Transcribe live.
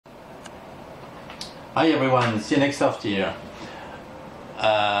Hi everyone, CNXsoft here.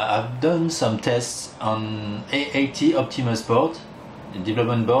 I've done some tests on A80 OptimusBoard, a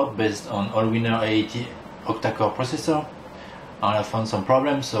development board based on Allwinner A80 octa-core processor, and I found some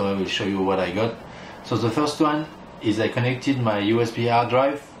problems, so I will show you what I got. So the first one is I connected my USB hard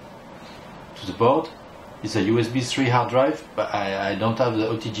drive to the board. It's a USB 3 hard drive, but I don't have the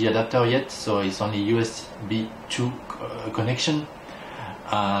OTG adapter yet, so it's only USB 2 connection.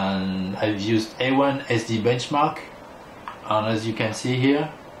 And I've used A1 SD benchmark, and as you can see here,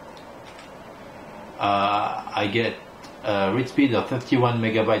 I get a read speed of 51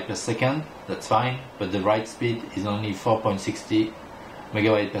 megabytes per second. That's fine, but the write speed is only 4.60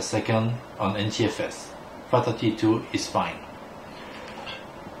 megabytes per second on NTFS. 432 is fine.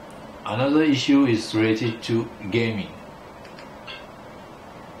 Another issue is related to gaming.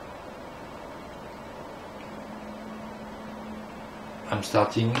 I'm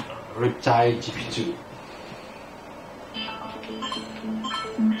starting Reptile GP2.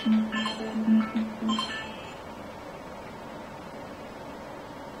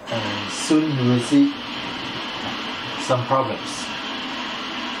 And soon you will see some problems.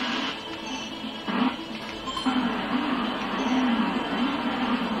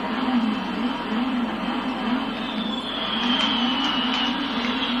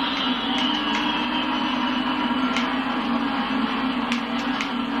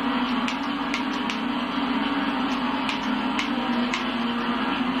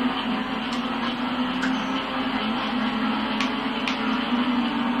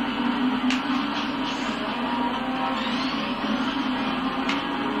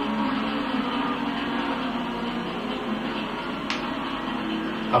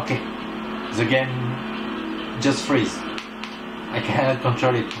 Okay, the game just freeze. I cannot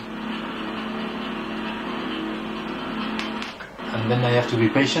control it. And then I have to be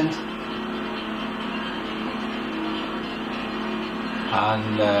patient.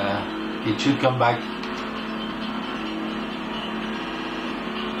 And it should come back.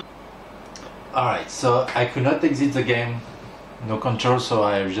 Alright, so I could not exit the game. No control, so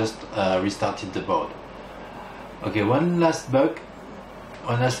I just restarted the board. Okay, one last bug.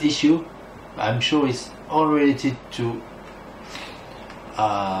 On this issue, I'm sure it's all related to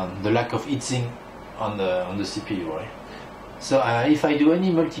the lack of heatsink on the CPU, right? So if I do any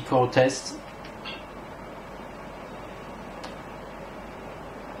multi-core test,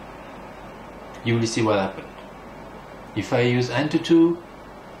 you will see what happened. If I use Antutu,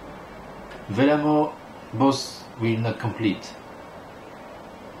 Velamo, both will not complete.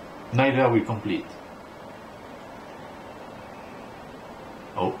 Neither will complete.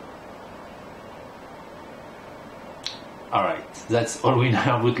 Oh. Alright, that's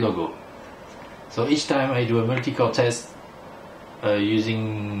Allwinner boot logo. So each time I do a multi-core test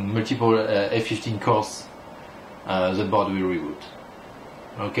using multiple A15 cores, the board will reboot.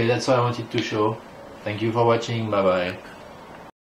 Okay, that's what I wanted to show. Thank you for watching, bye bye.